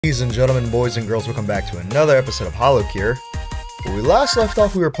Ladies and gentlemen, boys and girls, welcome back to another episode of HoloCure. When we last left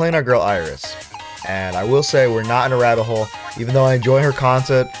off, we were playing our girl Iris. And I will say, we're not in a rabbit hole. Even though I enjoy her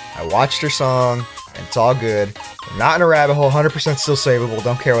content, I watched her song, and it's all good. We're not in a rabbit hole, 100% still savable,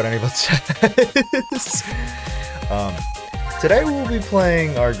 don't care what anybody says. Today we will be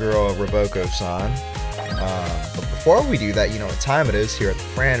playing our girl Roboco-san. But before we do that, you know what time it is here at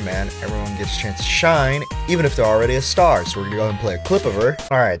TheFranMan. Everyone gets a chance to shine, even if they're already a star. So we're gonna go ahead and play a clip of her.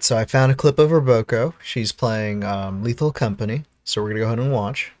 Alright, so I found a clip of Roboco. She's playing Lethal Company. So we're gonna go ahead and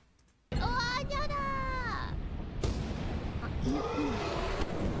watch.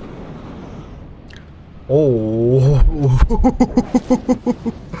 Oh.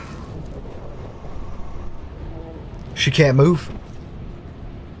 She can't move.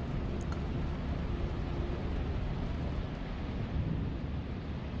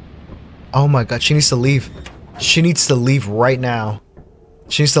 Oh my god, she needs to leave. She needs to leave right now.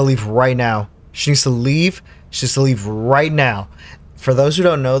 She needs to leave right now. She needs to leave. She needs to leave right now. For those who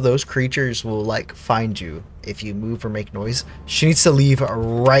don't know, those creatures will like find you if you move or make noise. She needs to leave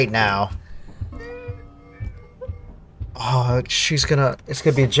right now. Oh, it's gonna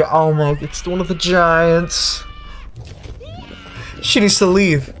be a oh my, it's one of the giants. She needs to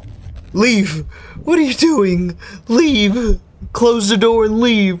leave. Leave. What are you doing? Leave. Close the door and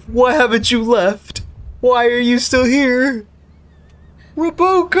leave. Why haven't you left? Why are you still here?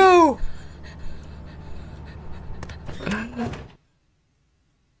 Roboco!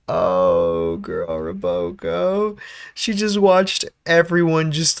 Oh, girl, Roboco. She just watched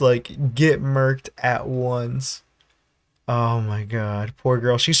everyone just like get murked at once. Oh my god. Poor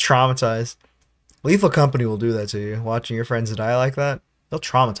girl. She's traumatized. Lethal Company will do that to you. Watching your friends die like that, they'll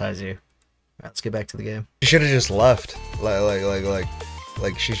traumatize you. Let's get back to the game. She should have just left.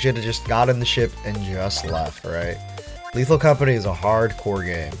 Like she should have just got in the ship and just left, right? Lethal Company is a hardcore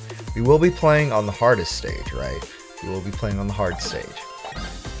game. We will be playing on the hardest stage, right? We will be playing on the hard stage.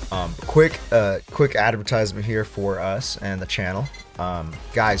 Quick advertisement here for us and the channel.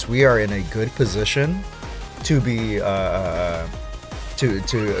 Guys, we are in a good position to be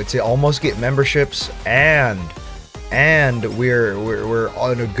to almost get memberships, and we're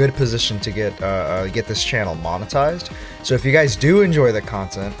in a good position to get this channel monetized. So if you guys do enjoy the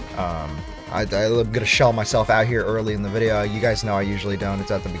content, I'm gonna shell myself out here early in the video. You guys know I usually don't. It's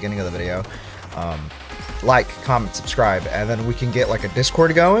at the beginning of the video. Like, comment, subscribe, and then we can get like a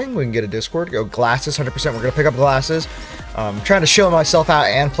Discord going. We can get a Discord. Go glasses, 100%. We're gonna pick up glasses. Trying to show myself out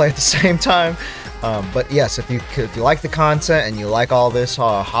and play at the same time. But yes, if you like the content and you like all this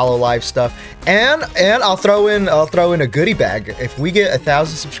Hololive stuff, and I'll throw in a goodie bag if we get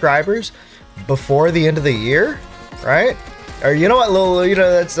 1,000 subscribers before the end of the year, right? Or you know what, you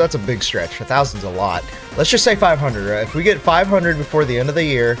know, that's a big stretch. 1,000's a lot. Let's just say 500. Right? If we get 500 before the end of the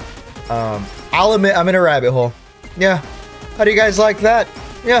year, I'll admit I'm in a rabbit hole. Yeah. How do you guys like that?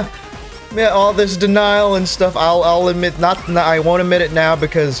 Yeah. Yeah, all this denial and stuff, I'll admit, I won't admit it now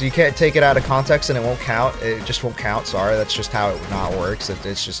because you can't take it out of context and it won't count. It just won't count, sorry, that's just how it not works.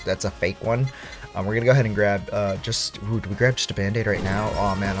 It's just, that's a fake one. We're gonna go ahead and grab, ooh, do we grab just a band-aid right now?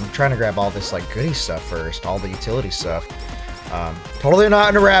 Oh man, I'm trying to grab all this like goodie stuff first, all the utility stuff. Totally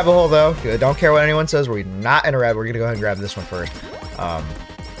not in a rabbit hole though. Don't care what anyone says, we're not in a rabbit, we're gonna go ahead and grab this one first.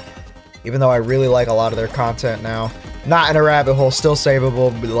 Even though I really like a lot of their content now. Not in a rabbit hole, still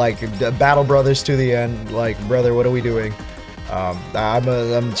savable, like Battle Brothers to the end. Like, brother, what are we doing?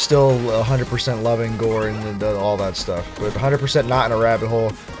 I'm still 100% loving gore and all that stuff, but 100% not in a rabbit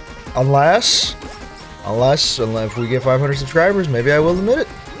hole, unless if we get 500 subscribers, maybe I will admit it.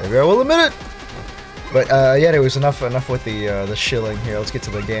 Maybe I will admit it. But yeah, it was enough with the shilling here. Let's get to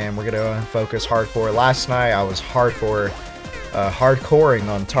the game. We're gonna focus hardcore. Last night I was hardcoring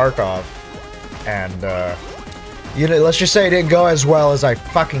on Tarkov, and you know, let's just say it didn't go as well as I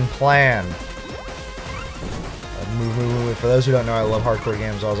fucking planned. Move. For those who don't know, I love hardcore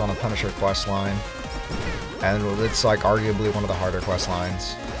games. I was on a Punisher quest line, and it's like arguably one of the harder quest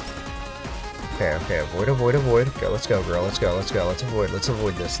lines. Okay, avoid. Okay, let's go, girl. Let's go. Let's avoid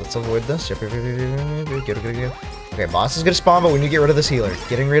this. Yep. Get. Okay, boss is gonna spawn, but we need to get rid of this healer.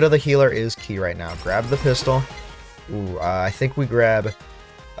 Getting rid of the healer is key right now. Grab the pistol. Ooh, I think we grab.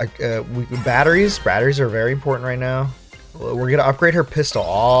 Batteries are very important right now. We're gonna upgrade her pistol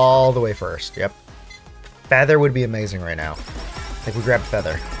all the way first. Yep. Feather would be amazing right now. I think we grab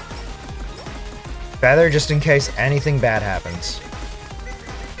feather. Feather just in case anything bad happens.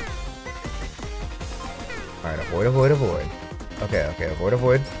 Alright, avoid. Okay,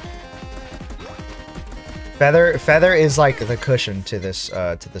 avoid. Feather is like the cushion to this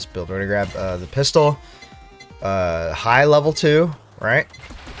build. We're gonna grab the pistol, high level 2, right?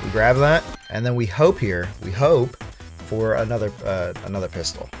 We grab that, and then we hope here. We hope for another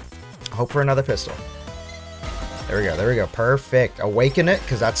pistol. Hope for another pistol. There we go. There we go. Perfect. Awaken it,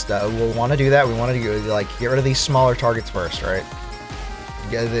 because that's we'll want to do that. We want to like get rid of these smaller targets first, right?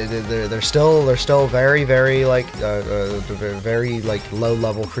 Yeah, they're still very like very like low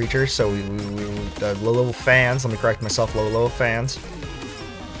level creatures. So we low level fans. Let me correct myself. Low level fans.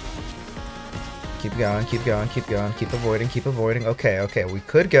 Keep going. Keep going. Keep going. Keep avoiding. Keep avoiding. Okay. Okay. We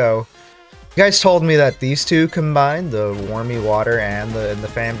could go. You guys told me that these two combine, the warmy water and the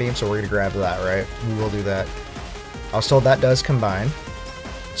fan beam. So we're gonna grab that, right? We will do that. I was told that does combine.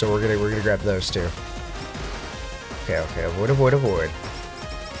 So we're gonna grab those two. Okay. Okay. Avoid. Avoid. Avoid.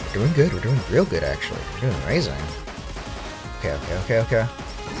 We're doing good. We're doing real good, actually. We're doing amazing. Okay, okay, okay, okay.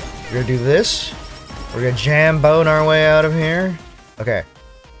 We're gonna do this. We're gonna jambone our way out of here. Okay.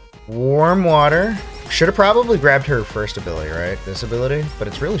 Warm water. Should have probably grabbed her first ability, right? This ability, but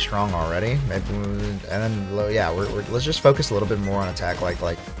it's really strong already. Maybe, and then, yeah, let's just focus a little bit more on attack, like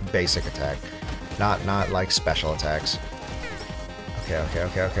basic attack, not like special attacks. Okay, okay,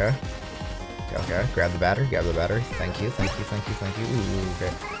 okay, okay. Okay, grab the battery, grab the battery. Thank you, thank you, thank you, thank you. Ooh,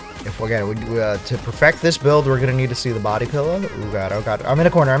 okay. If we're gonna to perfect this build, we're gonna need to see the body pillow. Oh god, oh god. I'm in a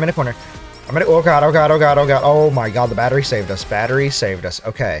corner, I'm in a corner. Oh god, oh god, oh god, oh god. Oh my god, the battery saved us. Battery saved us.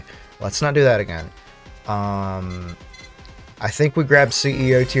 Okay, let's not do that again. I think we grab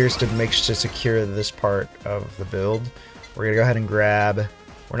CEO tiers to secure this part of the build. We're gonna go ahead and grab.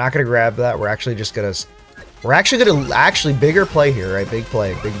 We're not gonna grab that. We're actually just gonna. We're actually gonna bigger play here, right? Big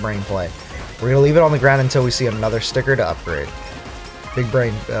play, big brain play. We're gonna leave it on the ground until we see another sticker to upgrade. Big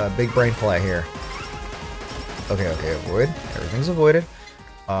brain play here. Okay, okay, avoid. Everything's avoided.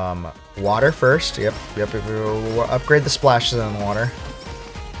 Water first. Yep. We'll upgrade the splash zone water.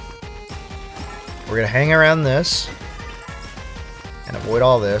 We're gonna hang around this and avoid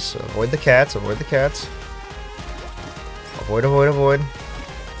all this. Avoid the cats. Avoid the cats. Avoid. Avoid. Avoid.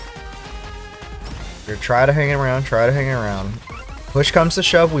 We're gonna try to hang around. Try to hang around. Push comes to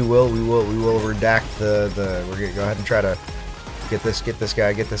shove, we will redact the. We're gonna go ahead and try to get this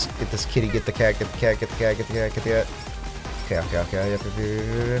guy, get this kitty, get the cat, get the cat, get the cat, get the cat, get the cat. Okay, okay,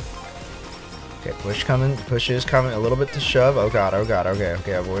 okay. Okay, push is coming, a little bit to shove. Oh god, okay,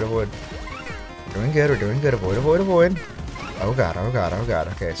 okay, avoid, avoid. We're doing good, avoid, avoid, avoid. Oh god, oh god, oh god.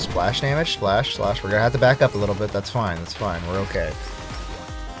 Okay, splash damage, splash. We're gonna have to back up a little bit. That's fine, we're okay.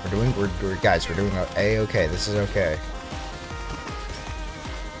 Guys, we're doing a-okay. This is okay.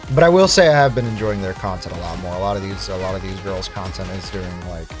 But I will say I have been enjoying their content a lot more. A lot of these girls' content is doing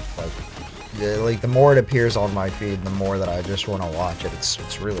like the more it appears on my feed, the more that I just want to watch it.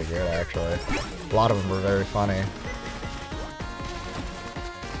 It's really good actually. A lot of them are very funny.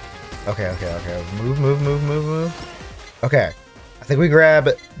 Okay, okay, okay. Move. Okay. I think we grab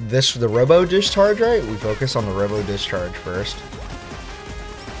the robo discharge, right? We focus on the robo discharge first.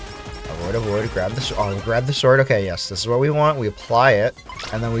 Avoid, grab the sword. Okay, yes, this is what we want. We apply it,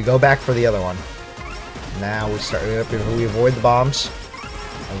 and then we go back for the other one. Now we start. We avoid the bombs.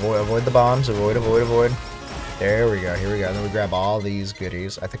 Avoid the bombs. Avoid. There we go. Here we go. And then we grab all these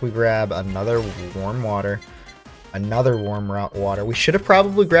goodies. I think we grab another warm water. We should have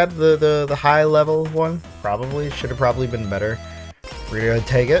probably grabbed the high level one. Should have probably been better. We're gonna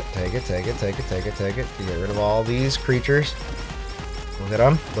take it. Take it. Get rid of all these creatures. Look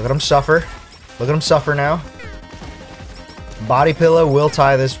at them suffer. Look at them suffer now. Body pillow will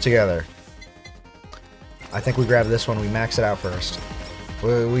tie this together. I think we grab this one. We max it out first.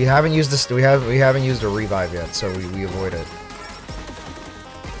 We haven't used this. We haven't used a revive yet, so we avoid it.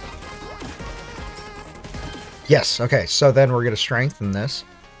 Yes. Okay. So then we're gonna strengthen this.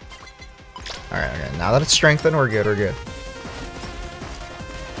 All right. Okay. Now that it's strengthened, we're good. We're good.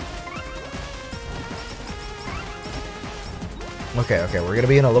 Okay, okay, we're gonna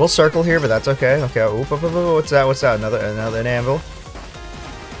be in a little circle here, but that's okay. Okay, what's that? Another anvil.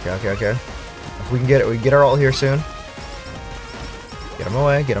 Okay. If we can get it, we can get our ult here soon. Get him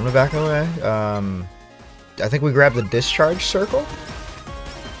away, get him to back away. I think we grab the discharge circle.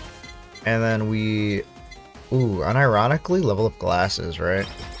 And then we, unironically level up glasses, right?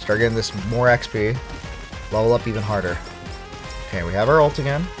 Start getting this more XP. Level up even harder. Okay, we have our ult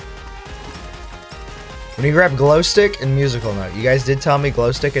again. When you grab glow stick and musical note, you guys did tell me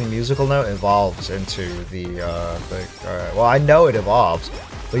glow stick and musical note evolves into well, I know it evolves,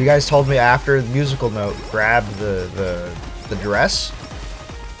 but you guys told me after the musical note, grab the dress.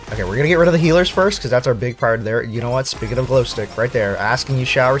 Okay, we're gonna get rid of the healers first because that's our big part there. You know what? Speaking of glow stick, right there, asking you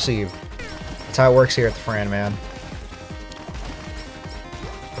shall receive. That's how it works here at the Fran Man.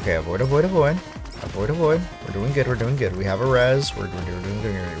 Okay, avoid. Avoid, avoid. We're doing good, we're doing good. We have a res. We're doing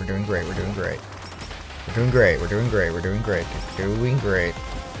great, we're doing great, we're doing great. We're doing great, we're doing great, we're doing great, we're doing great.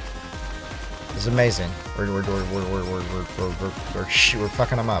 This is amazing. We're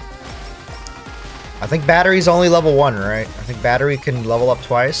fucking them up. I think battery's only level 1, right? I think battery can level up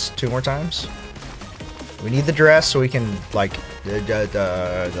twice, 2 more times. We need the dress so we can, like,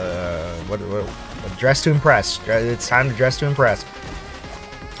 dress to impress. It's time to dress to impress.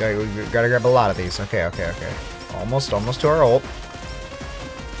 Okay, we gotta grab a lot of these. Okay, okay, okay. Almost to our ult.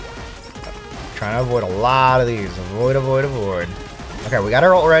 Trying to avoid a lot of these. Avoid, avoid, avoid. Okay, we got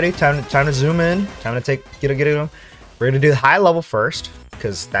our ult ready. Time to zoom in. Time to get it. We're gonna do the high level first,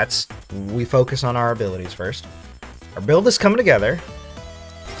 because we focus on our abilities first. Our build is coming together.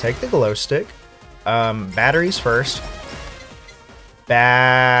 Take the glow stick. Batteries first.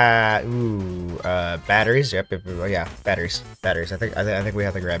 Batteries. Yep. Yeah, batteries. Batteries. I think we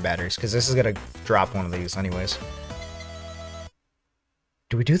have to grab batteries because this is gonna drop one of these anyways.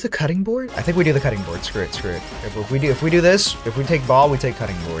 Do we do the cutting board? I think we do the cutting board. Screw it. Screw it. If we do this, if we take ball, we take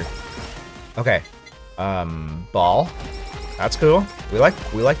cutting board. Okay. Ball. That's cool. We like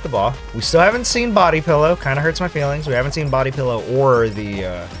the ball. We still haven't seen body pillow. Kind of hurts my feelings. We haven't seen body pillow or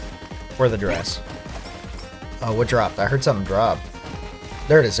the dress. Oh, what dropped? I heard something drop.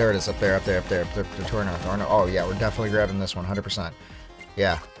 There it is. There it is. Up there. The Torno. Oh yeah, we're definitely grabbing this one. 100%.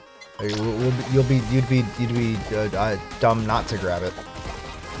 Yeah. You'd be dumb not to grab it.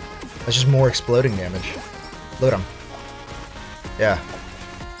 That's just more exploding damage. Loot him. Yeah.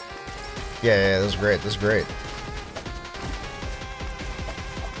 Yeah. This is great. This is great.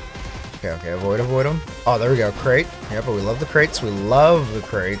 Okay. Avoid them. Oh, there we go. Crate. Yeah, but we love the crates. We love the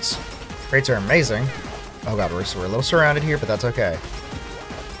crates. Crates are amazing. Oh god, we're a little surrounded here, but that's okay.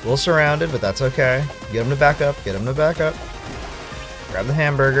 A little surrounded, but that's okay. Get him to back up. Get him to back up. Grab the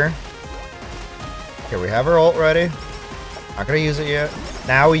hamburger. Okay, we have our ult ready. Not gonna use it yet.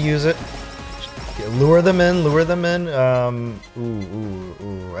 Now we use it. Lure them in. Lure them in.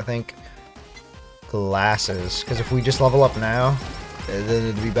 I think glasses. Because if we just level up now, then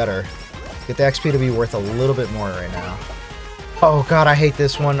it'd be better. Get the XP to be worth a little bit more right now. Oh god, I hate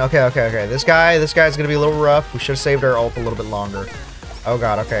this one. Okay. This guy's gonna be a little rough. We should have saved our ult a little bit longer. Oh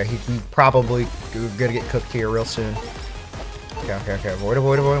god, okay. He probably gonna get cooked here real soon. Okay. Avoid.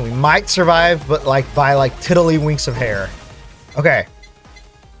 We might survive, but by tiddlywinks of hair. Okay.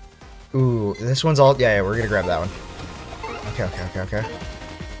 Ooh, this one's all. Yeah, we're gonna grab that one. Okay.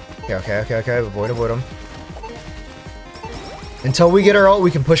 Avoid them. Until we get our ult,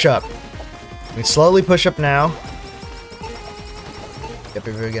 we can push up. We can slowly push up now. Yep,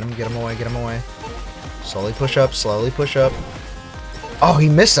 get him away. Slowly push up. Oh, he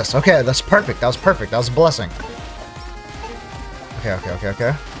missed us. Okay, that's perfect. That was perfect. That was a blessing. Okay.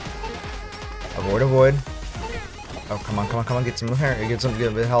 Avoid. Oh, come on. Get some hair. Get some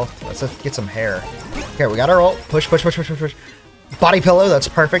good health. Let's get some hair. Okay, we got our ult. Push. Body pillow. That's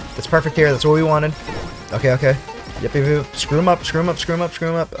perfect. That's perfect here. That's what we wanted. Okay. Yep. Screw him up.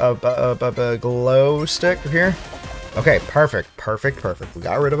 Glow stick here. Okay, perfect. We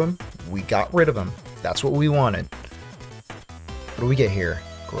got rid of him. That's what we wanted. What do we get here?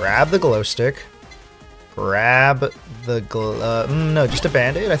 Grab the glow stick. Grab the no, just a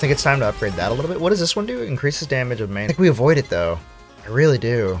band-aid. I think it's time to upgrade that a little bit. What does this one do? Increases damage of main. I think we avoid it though. I really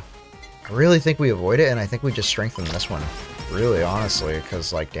do. I really think we avoid it, and I think we just strengthen this one. Really, honestly,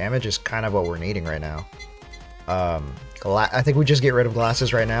 because damage is kind of what we're needing right now. I think we just get rid of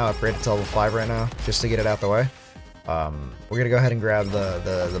glasses right now. Upgrade it to level 5 right now, just to get it out the way. We're gonna go ahead and grab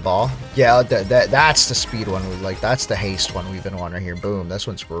the ball. Yeah, that's the speed one. That's the haste one we've been wanting here. Boom, this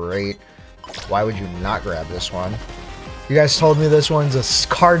one's great. Why would you not grab this one? You guys told me this one's a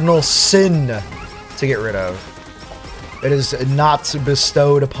cardinal sin to get rid of. It is not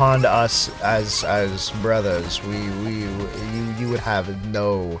bestowed upon us as brothers. You would have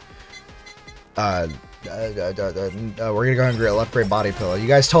no. We're gonna go ahead and upgrade body pillow. You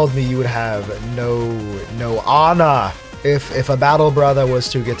guys told me you would have no honor if a battle brother was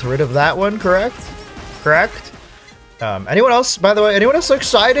to get rid of that one. Correct? Anyone else? By the way, anyone else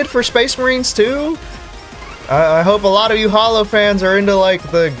excited for Space Marines 2? I hope a lot of you Holo fans are into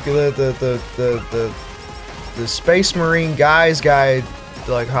the Space Marine guys guide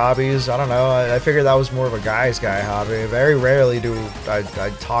hobbies. I don't know. I figured that was more of a guys guy hobby. Very rarely do I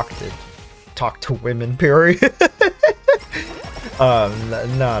talk to women. Period. No.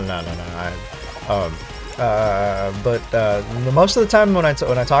 But most of the time when I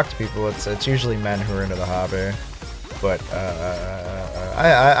talk to people, it's usually men who are into the hobby. But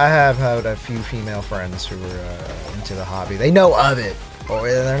I have had a few female friends who were into the hobby. They know of it, Or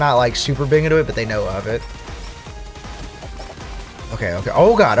they're not like super big into it, but they know of it. Okay, okay.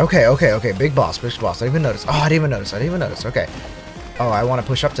 Oh god, okay, okay, okay. Big boss, big boss. I didn't even notice. Oh, I didn't even notice. I didn't even notice. Okay. Oh, I want to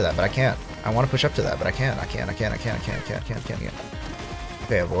push up to that, but I can't. I want to push up to that, but I can't. I can't.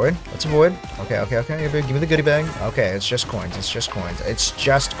 Okay, avoid. Let's avoid. Okay, okay, okay. Give me the goodie bag. Okay, it's just coins. It's just coins. It's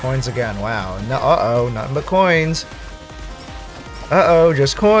just coins again. Wow. No, uh-oh, nothing but coins. Uh-oh,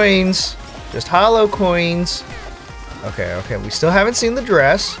 just coins. Just hollow coins. Okay, okay. We still haven't seen the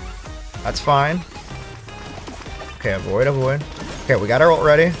dress. That's fine. Okay, avoid, avoid. Okay, we got our ult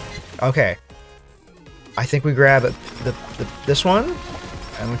ready. Okay. I think we grab this one,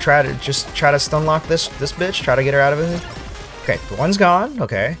 and we try to stun lock this bitch. Try to get her out of it. Okay, the one's gone.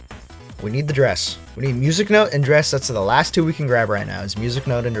 Okay, we need the dress. We need music note and dress. That's the last two we can grab right now. Is music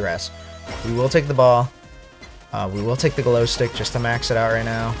note and dress. We will take the ball. We will take the glow stick just to max it out right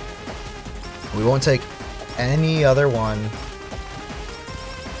now. We won't take any other one.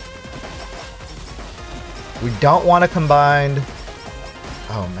 We don't want to combine.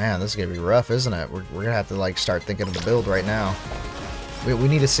 Oh man, this is gonna be rough, isn't it? We're gonna have to like start thinking of the build right now. We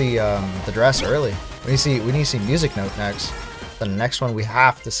need to see the dress early. We need to see music note next. The next one we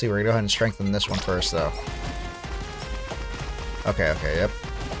have to see. We're gonna go ahead and strengthen this one first, though. Okay, okay, yep.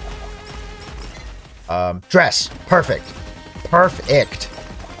 Dress, perfect, perfect.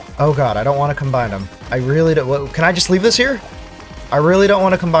 Oh god, I don't want to combine them. I really don't. What, can I just leave this here? I really don't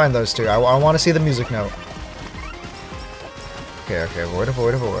want to combine those two. I want to see the music note. Okay, okay, avoid,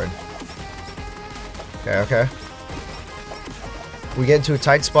 avoid, avoid. Okay, okay. We get into a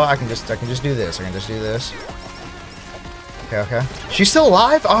tight spot. I can just do this. I can just do this. Okay, okay. She's still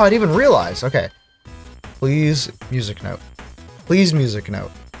alive? Oh, I didn't even realize. Okay. Please, music note. Please, music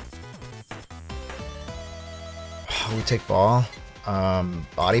note. We take ball.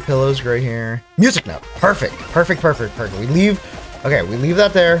 Body pillows right here. Music note. Perfect. Perfect, perfect, perfect. We leave. Okay, we leave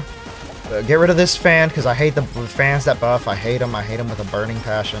that there. Get rid of this fan, because I hate the fans that buff. I hate them. I hate them with a burning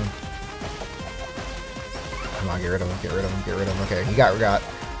passion. Come on, get rid of him. Get rid of him. Get rid of him. Okay, he got.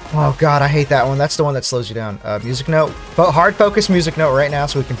 Oh god, I hate that one. That's the one that slows you down. Music note. Hard focus music note right now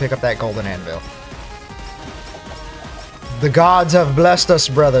so we can pick up that golden anvil. The gods have blessed us,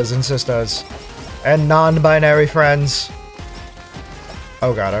 brothers and sisters. And non-binary friends.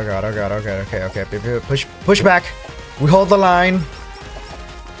 Oh god, oh god, oh god, okay, okay, okay. Push back. We hold the line.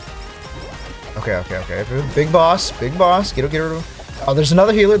 Okay, okay, okay. Big boss, big boss. Get rid of him. Oh, there's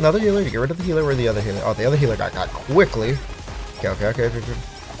another healer, another healer. Get rid of the healer. Where's the other healer? Oh, the other healer got quickly. Okay, okay,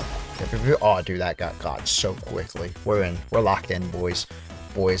 okay. Oh, dude, that got so quickly. We're in. We're locked in, boys.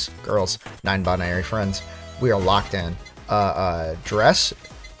 Boys, girls, non-binary friends. We are locked in. Dress.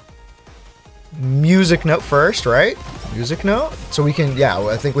 Music note first, right? Music note? So we can, yeah,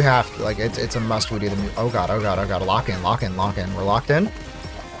 I think we have to, like, it's a must we do the, oh god, oh god, oh god. Lock in, lock in, lock in. We're locked in?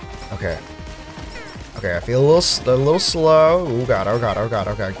 Okay. Okay, I feel a little slow. Oh god, oh god, oh god,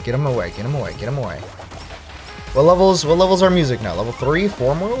 oh god. Get him away, get him away, get him away. What levels are music now? Level 3?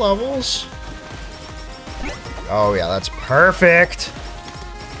 4 more levels? Oh yeah, that's perfect.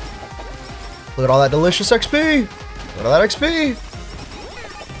 Look at all that delicious XP. Look at all that XP.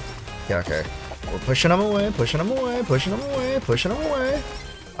 Yeah, okay. We're pushing him away, pushing him away, pushing him away, pushing him away.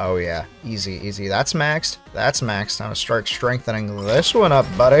 Oh yeah, easy, easy. That's maxed. That's maxed. Now start strengthening this one up,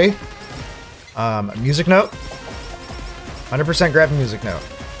 buddy. Music note. 100% grab music note.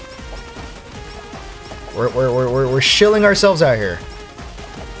 We're shilling ourselves out here.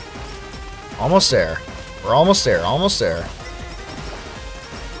 Almost there. We're almost there. Almost there.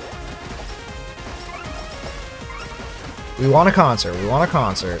 We want a concert. We want a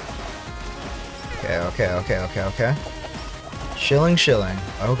concert. Okay, okay, okay, okay, okay. Shilling, shilling.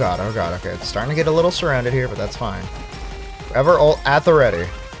 Oh god, oh god, okay. It's starting to get a little surrounded here, but that's fine. Ever ult at the ready.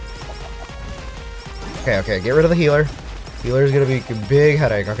 Okay, okay, get rid of the healer. Healer's gonna be a big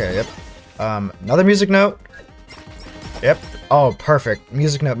headache. Okay, yep. Another music note. Yep. Oh, perfect.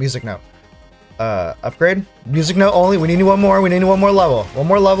 Music note, music note. Upgrade. Music note only. We need one more. We need one more level. One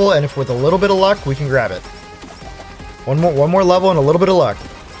more level, and if with a little bit of luck, we can grab it. One more level and a little bit of luck.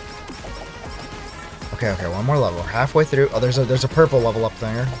 Okay, okay, one more level. Halfway through. Oh, there's a purple level up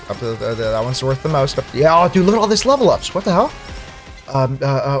there. Up to that one's worth the most. Yeah, oh, dude, look at all this level ups. What the hell?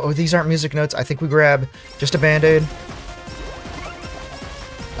 Oh, these aren't music notes. I think we grab just a band-aid.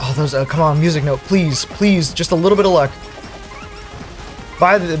 Oh, those. Come on, music note, please, please, just a little bit of luck.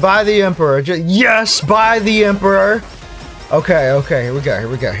 By the Emperor. Yes, by the Emperor. Okay, okay, here we go, here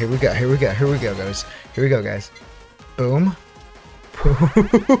we go, here we go, here we go, here we go, guys. Here we go, guys. Boom.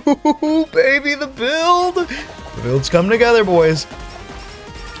 Baby, the build! The build's coming together, boys.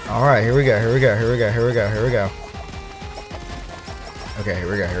 Alright, here we go, here we go, here we go, here we go, here we go. Okay,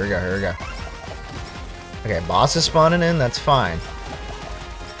 here we go, here we go, here we go. Okay, boss is spawning in, that's fine.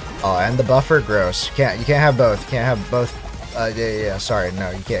 Oh, and the buffer, gross. You can't have both. You can't have both. Yeah, sorry,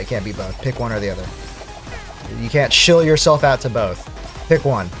 no, you can't be both. Pick one or the other. You can't shill yourself out to both. Pick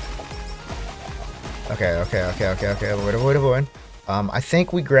one. Okay. Avoid. I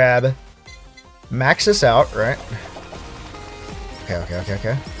think we grab... Max this out, right? Okay.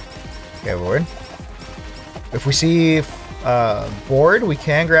 Okay, avoid. If we see board, we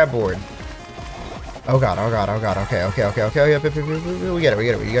can grab board. Oh god. Okay. We get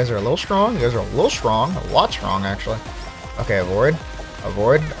it. You guys are a little strong. A lot strong, actually. Okay, avoid.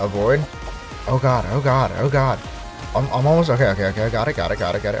 Oh god. I'm almost... Okay. Got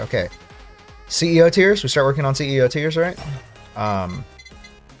it. Okay. CEO tiers. We start working on CEO tiers, right?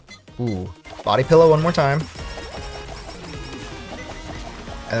 Ooh. Body pillow one more time.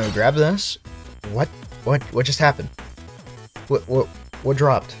 And then we grab this. What just happened? What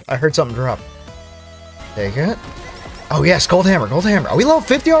dropped? I heard something drop. Take it. Oh yes, gold hammer. Are we level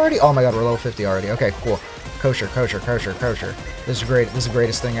 50 already? Oh my god, we're level 50 already. Okay, cool. Kosher. This is great. This is the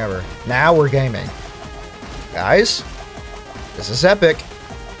greatest thing ever. Now we're gaming. Guys, this is epic.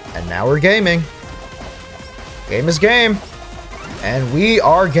 And now we're gaming. Game is game. And we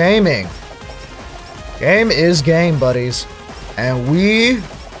are gaming. Game is game, buddies. And we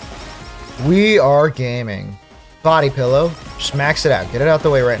are gaming. Body pillow. Just max it out. Get it out the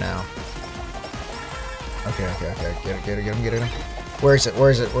way right now. Okay. Get it. Where is it?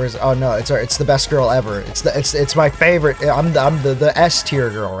 Oh no, it's the best girl ever. It's my favorite. I'm the S tier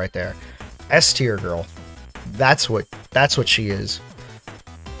girl right there. S tier girl. That's what she is.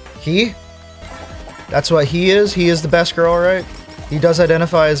 That's what he is. He is the best girl, right? He does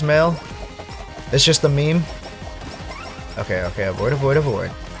identify as male. It's just a meme. Okay. Avoid.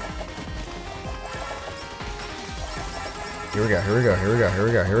 Here we go.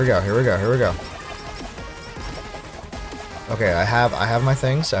 Okay, I have my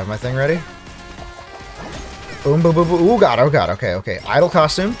things. I have my thing ready. Boom. Oh god. Okay. Idol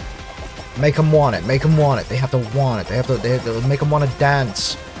costume. Make them want it. They have to want it. They have to make them want to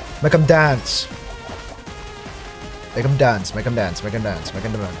dance. Make them dance. Make them dance.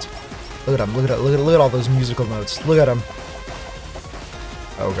 Look at all those musical notes. Look at them.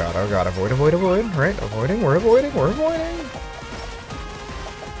 Oh god. Avoid. Right?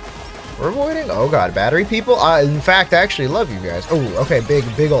 We're avoiding. Oh god, battery people. In fact, I actually love you guys. Oh, okay, big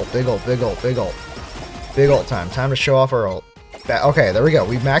ult. Big ult time. Time to show off our ult. Okay, there we go.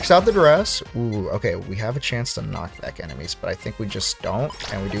 We maxed out the dress. Ooh, okay, we have a chance to knock back enemies, but I think we just don't,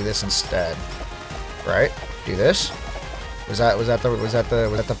 and we do this instead. Right? Do this. Was that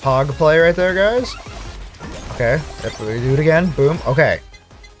the pog play right there, guys? Okay, yep, we do it again. Boom. Okay.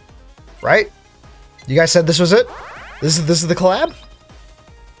 Right? You guys said this was it? This is the collab?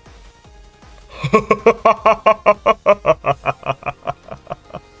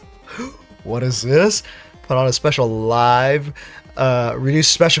 What is this? Put on a special live, reduce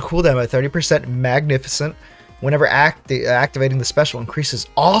special cooldown by 30%, magnificent. Whenever activating the special increases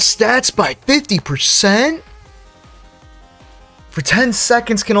all stats by 50%? For 10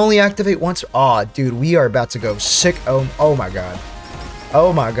 seconds can only activate once. Aw, dude, we are about to go sick. Oh my god.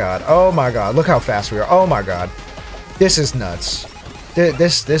 Look how fast we are. Oh my god. This is nuts.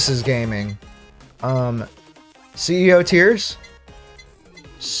 This is gaming. CEO tiers?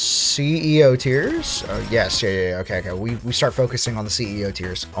 CEO tiers? Oh, yes, yeah. Okay. We start focusing on the CEO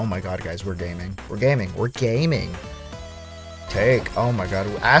tiers. Oh my god, guys, we're gaming. Take. Oh my god.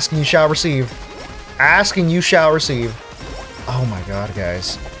 Asking you shall receive. Oh my god,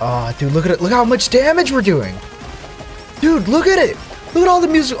 guys. Oh, dude, look at it. Look how much damage we're doing. Dude, look at it. Look at all the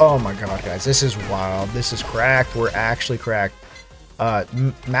music. Oh my god, guys. This is wild. This is cracked. We're actually cracked.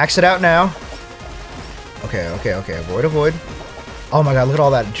 Max it out now. Okay. Avoid. Oh my god, look at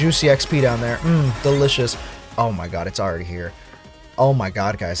all that juicy XP down there. Delicious. Oh my god, it's already here. Oh my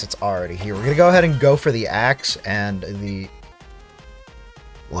god, guys, it's already here. We're gonna go ahead and go for the axe and the...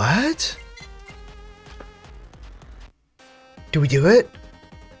 What? Do we do it?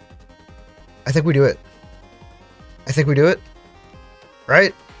 I think we do it.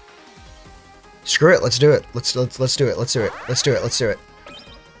 Right? Screw it, let's do it. Let's do it.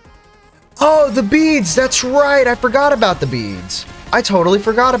 Oh, the beads! That's right! I forgot about the beads. I totally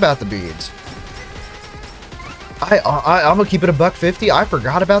forgot about the beads. I'm gonna keep it a $1.50. I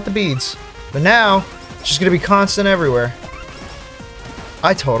forgot about the beads. But now, it's just gonna be constant everywhere.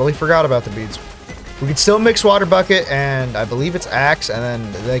 I totally forgot about the beads. We can still mix water bucket, and I believe it's axe, and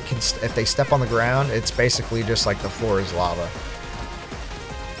then they can, if they step on the ground, it's basically just like the floor is lava.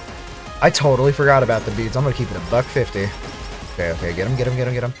 I totally forgot about the beads. I'm gonna keep it a $1.50. Okay, get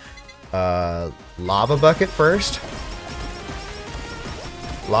him. Lava bucket first.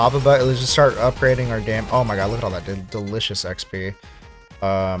 Lava bucket, let's just start upgrading our damn... Oh my god, look at all that delicious XP.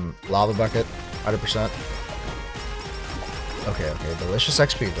 Lava bucket, 100%. Okay, delicious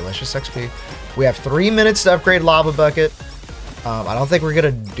XP. We have 3 minutes to upgrade lava bucket. I don't think we're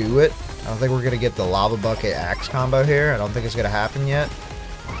gonna do it. I don't think we're gonna get the lava bucket axe combo here. I don't think it's gonna happen yet.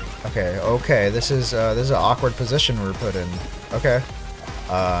 Okay, this is an awkward position we're put in. Okay.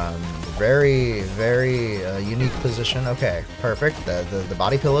 Very unique position. Okay, perfect. The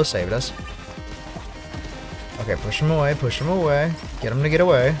body pillow saved us. Okay, push him away. Get him to get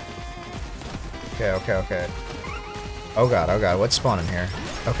away. Okay. Oh god, what's spawning here?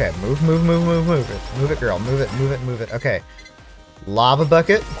 Okay, move it. Move it, girl. Move it. Okay. Lava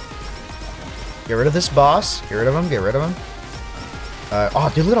bucket. Get rid of this boss. Get rid of him.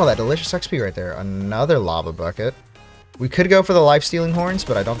 Oh, dude, look at all that delicious XP right there. Another lava bucket. We could go for the life-stealing horns,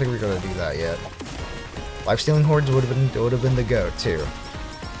 but I don't think we're gonna do that yet. Life-stealing horns would have been the go too.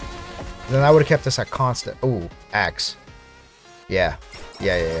 Then that would have kept us at constant. Ooh, axe. Yeah.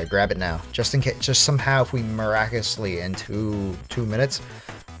 Grab it now, just in case. Just somehow, if we miraculously in two minutes,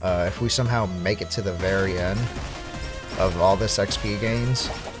 if we somehow make it to the very end of all this XP gains.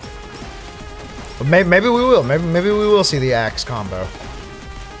 But maybe we will. Maybe we will see the axe combo.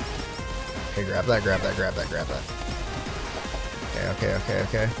 Okay, grab that. Okay.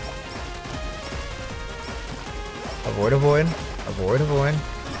 Avoid.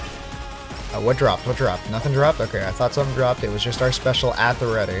 What dropped? Nothing dropped? Okay, I thought something dropped. It was just our special at the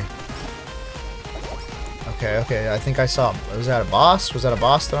ready. Okay, I think I saw... Was that a boss? Was that a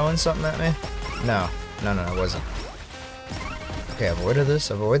boss throwing something at me? No, it wasn't. Okay, avoid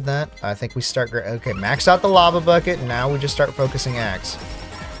this, avoid that. I think we start... Okay, max out the lava bucket, and now we just start focusing axe.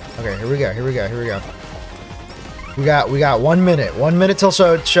 Okay, here we go. We got 1 minute. 1 minute till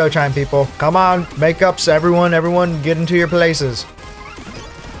showtime, people. Come on, makeups, everyone get into your places.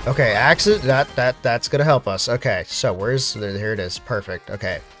 Okay, axes, that's gonna help us. Okay, so here it is. Perfect.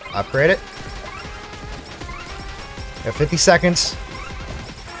 Okay, upgrade it. We have 50 seconds.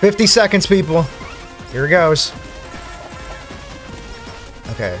 50 seconds, people. Here it goes.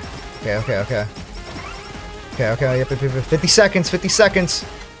 Okay. Yep. 50 seconds.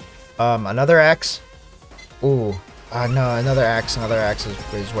 Another axe. Ooh. No, another axe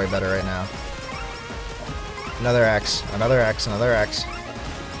is way better right now. Another axe.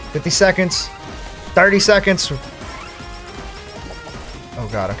 50 seconds. 30 seconds. Oh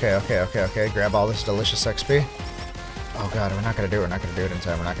god, okay. Grab all this delicious XP. Oh god, we're not gonna do it in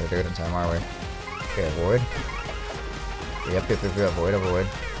time. Are we? Okay, avoid. Yep. Avoid.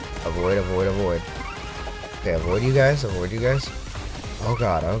 Okay, avoid you guys. Oh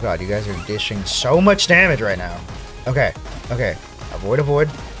god, you guys are dishing so much damage right now. Okay. Avoid.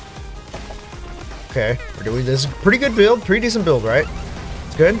 Okay, we're doing this. Pretty good build, pretty decent build, right?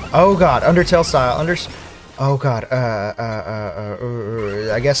 It's good. Oh god, Undertale style. Oh god.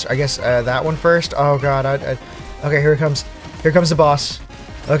 I guess that one first. Oh god. Okay, here it comes. Here comes the boss.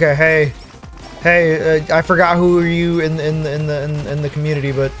 Okay, hey, I forgot who are you in the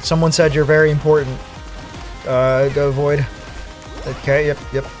community, but someone said you're very important. Avoid. Okay,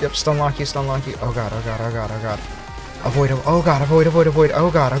 yep. Stun lock you. Oh god. Avoid. Oh god.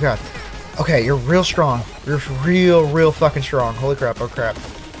 Oh god. Okay, you're real strong. You're real fucking strong. Holy crap, oh crap.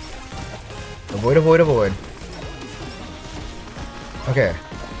 Avoid. Okay,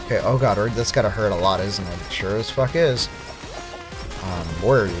 oh god, that's gotta hurt a lot, isn't it? Sure as fuck is.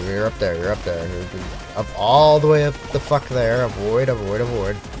 Where you're up there. You're up all the way up the fuck there. Avoid.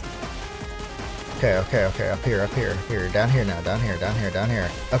 Okay, up here. Down here now, down here.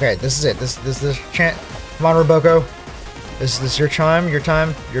 Okay, this is it. This chant. Come on, Roboco. This is your time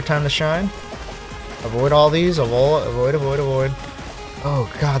to shine. Avoid all these. Avoid. Oh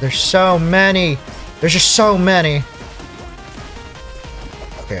god, there's so many. There's just so many.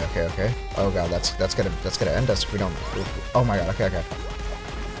 Okay. Oh god, that's gonna end us if we don't. Oh my god. Okay.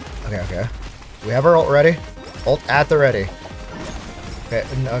 We have our ult ready. Ult at the ready.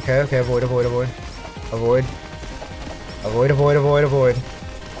 Okay. Avoid.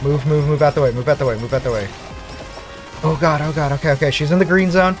 Move out the way. Oh god. Okay. She's in the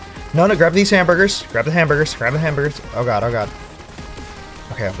green zone. No, grab these hamburgers. Grab the hamburgers. Oh god.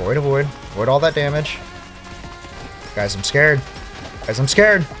 Okay, avoid. Avoid all that damage. Guys, I'm scared.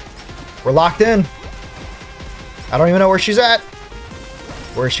 We're locked in. I don't even know where she's at.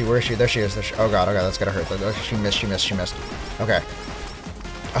 Where is she? There she is. Oh god, that's gonna hurt. Oh, she missed. Okay.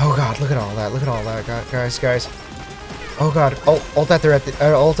 Oh god, look at all that. Guys. Oh god. Ult at the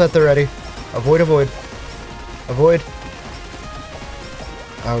ready. Avoid.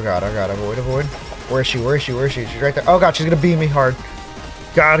 Oh god, avoid, avoid. Where is she? Where is she? Where is she? She's right there. Oh god, she's gonna beam me hard.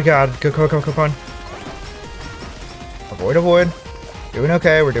 God, God. Go, go, go, go, on. Avoid, avoid. Doing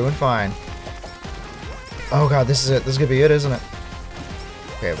okay, we're doing fine. Oh god, this is it. This is gonna be it, isn't it?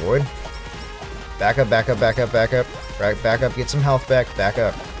 Okay, avoid. Back up, back up, back up, back up. Right, back up, get some health back, back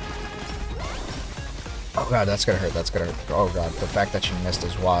up. Oh god, that's gonna hurt, that's gonna hurt. Oh god, the fact that she missed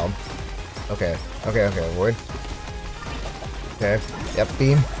is wild. Okay, okay, okay, avoid. Okay, yep,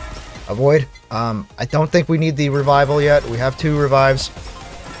 beam. Avoid. I don't think we need the revival yet. We have 2 revives.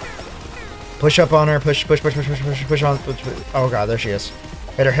 Push up on her, push, push, push, push, push, push, push on. Push, push. Oh god, there she is.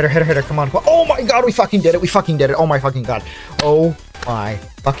 Hit her, hit her, hit her, hit her, come on. Oh my god, we fucking did it, we fucking did it. Oh my fucking god. Oh my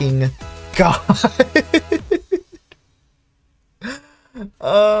fucking god.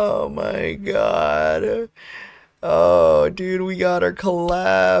 Oh my god. Oh, dude, we got our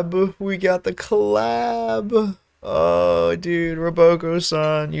collab. We got the collab. Oh, dude,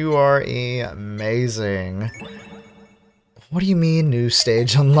 Roboco-san, you are amazing. What do you mean, new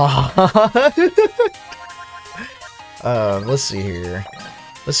stage unlocked? Let's see here.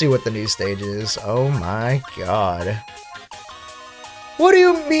 Let's see what the new stage is. Oh my god. What do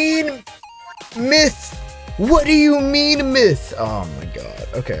you mean, myth? What do you mean, myth? Oh my god.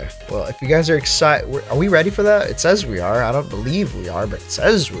 Okay. Well, if you guys are excited, are we ready for that? It says we are. I don't believe we are, but it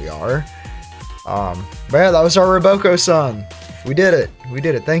says we are. But yeah, that was our Roboco-san. We did it. We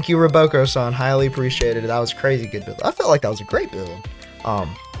did it. Thank you, Roboco-san. Highly appreciated it. That was a crazy good build. I felt like that was a great build.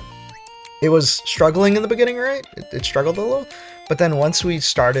 It was struggling in the beginning, right? It struggled a little, but then once we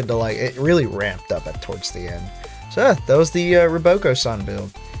started to like, it really ramped up towards the end. So yeah, that was the Roboco-san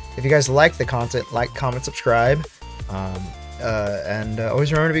build. If you guys like the content, like, comment, subscribe, and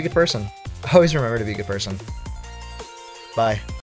always remember to be a good person. Always remember to be a good person. Bye.